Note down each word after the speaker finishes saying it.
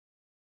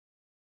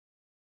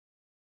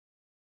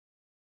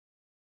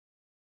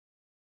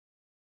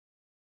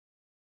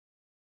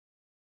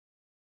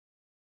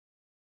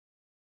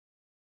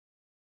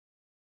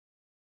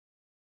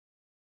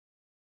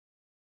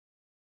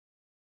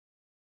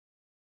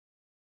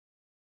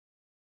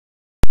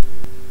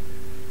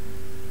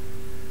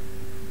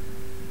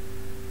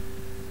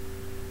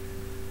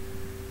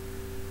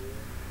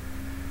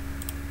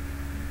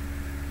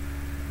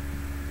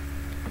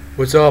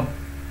What's up?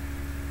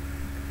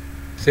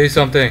 Say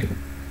something.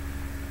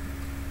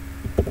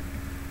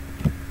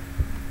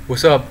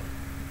 What's up?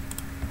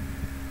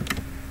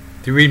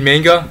 Do you read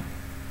manga?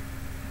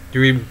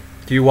 Do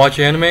you watch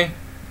anime?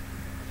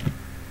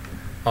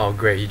 Oh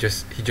great, he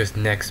just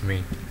nexted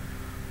me.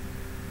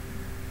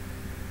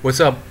 What's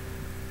up?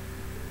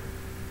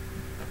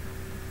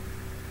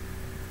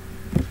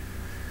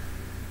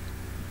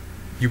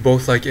 You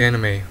both like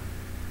anime.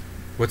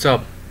 What's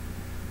up?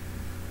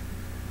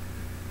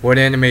 What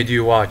anime do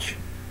you watch?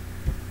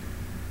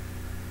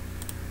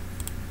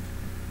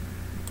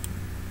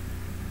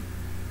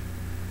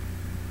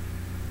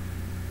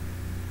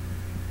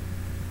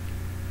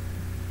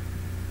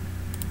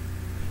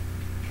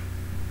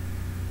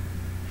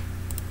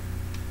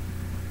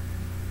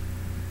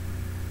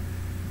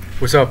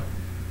 What's up?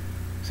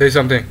 Say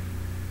something.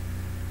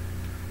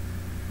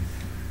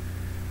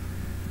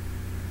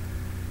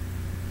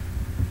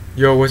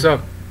 Yo, what's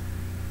up?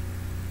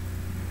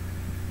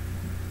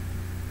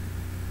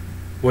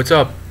 What's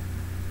up?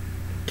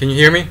 Can you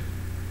hear me?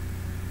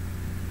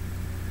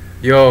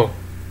 Yo.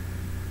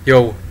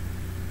 Yo.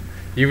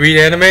 You read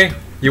anime?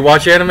 You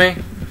watch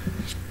anime?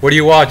 What do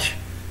you watch?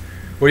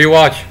 What do you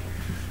watch?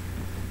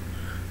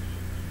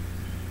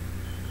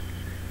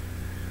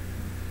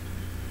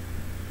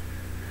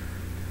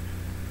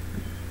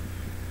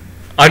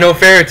 I know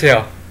Fairy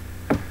Tail.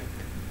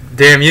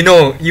 Damn,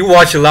 you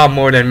watch a lot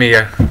more than me.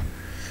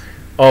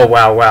 Oh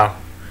wow, wow.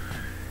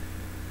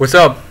 What's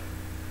up?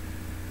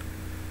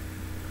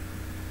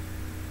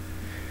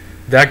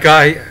 That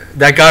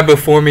guy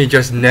before me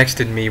just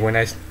nexted me when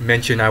I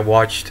mentioned I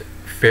watched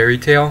Fairy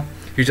Tail.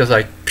 He was just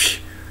like, psh.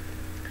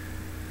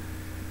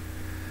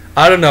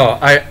 I don't know.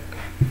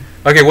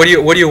 Okay. What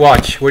do you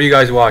watch? What do you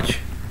guys watch?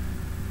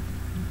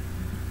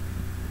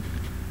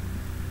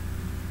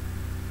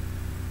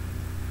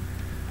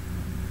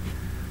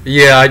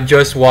 Yeah, I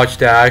just watched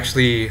that. I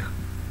actually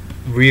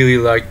really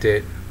liked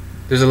it.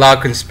 There's a lot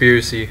of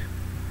conspiracy.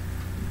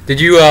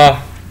 Did you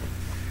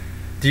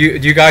do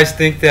you guys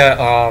think that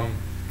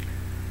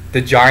the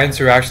giants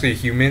are actually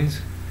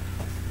humans?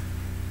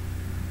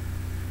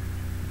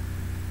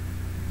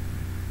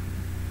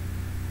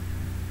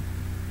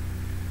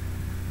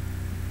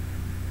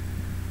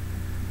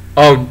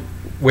 Oh,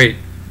 wait.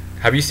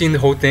 Have you seen the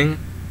whole thing?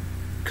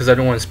 Cuz I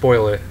don't want to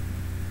spoil it.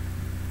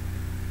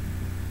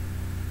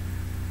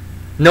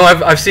 No,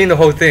 I've seen the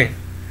whole thing.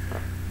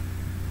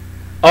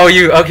 Oh,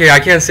 you okay, I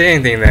can't say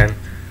anything then.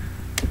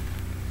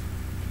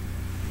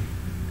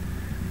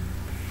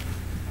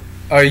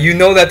 You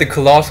know that the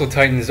Colossal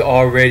Titan is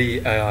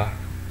already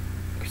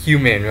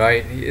human,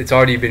 right? It's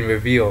already been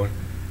revealed.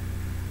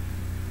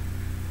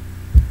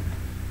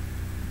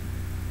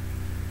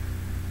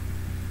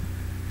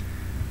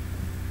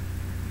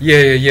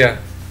 Yeah.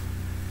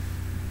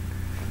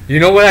 You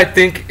know what I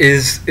think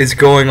is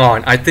going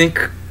on? I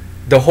think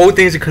the whole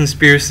thing's a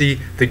conspiracy.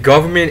 The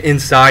government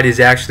inside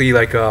is actually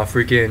like a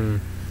freaking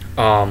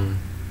um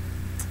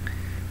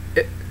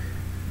i-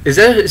 is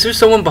there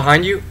someone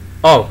behind you?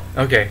 Oh,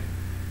 okay.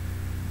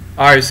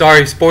 Alright,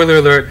 sorry, spoiler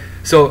alert.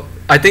 So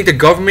I think the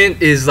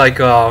government is like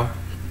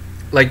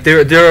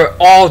they're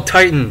all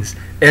titans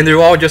and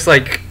they're all just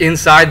like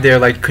inside there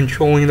like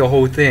controlling the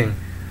whole thing.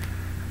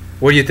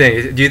 What do you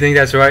think? Do you think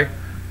that's right?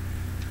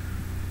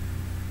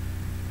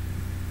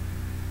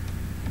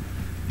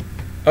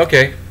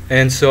 Okay.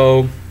 And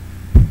so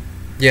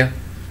yeah,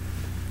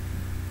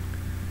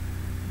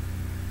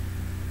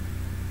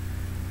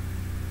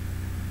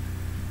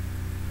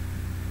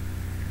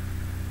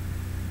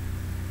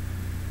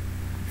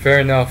 fair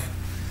enough.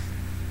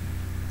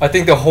 I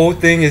think the whole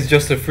thing is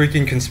just a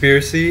freaking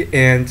conspiracy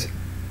and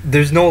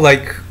there's no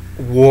like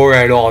war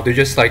at all. They're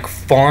just like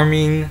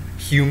farming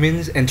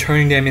humans and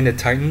turning them into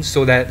titans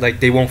so that like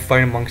they won't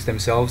fight amongst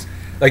themselves.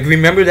 Like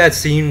remember that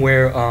scene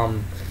where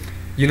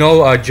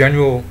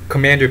General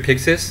Commander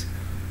Pixis?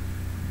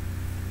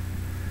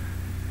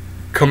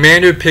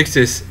 Commander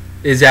Pixis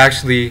is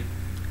actually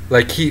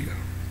like he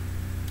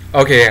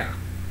okay,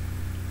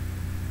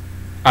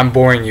 I'm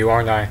boring you,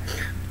 aren't I?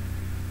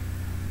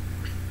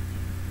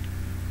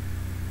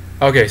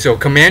 Okay, so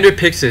Commander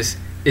Pixis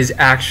is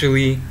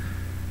actually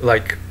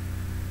like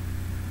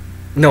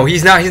no,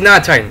 he's not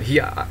a Titan.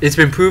 It's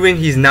been proven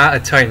he's not a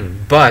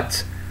Titan,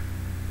 but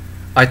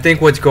I think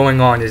what's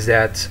going on is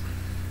that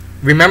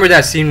remember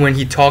that scene when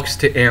he talks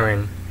to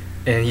Aaron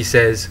and he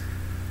says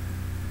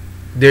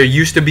there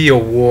used to be a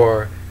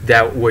war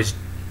that was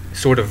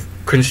sort of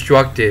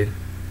constructed.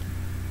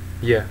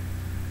 Yeah.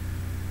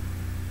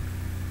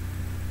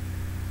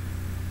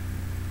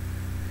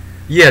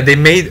 Yeah, they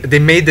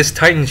made this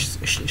Titan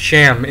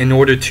sham in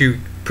order to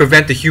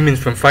prevent the humans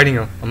from fighting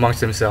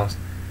amongst themselves.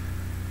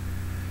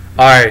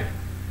 All right,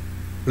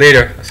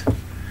 later.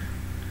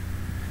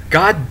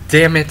 God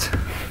damn it,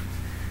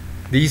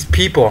 these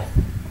people.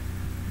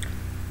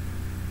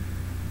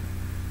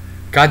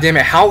 God damn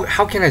it,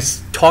 how can I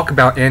talk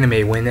about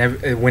anime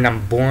when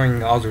I'm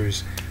boring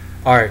others?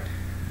 All right,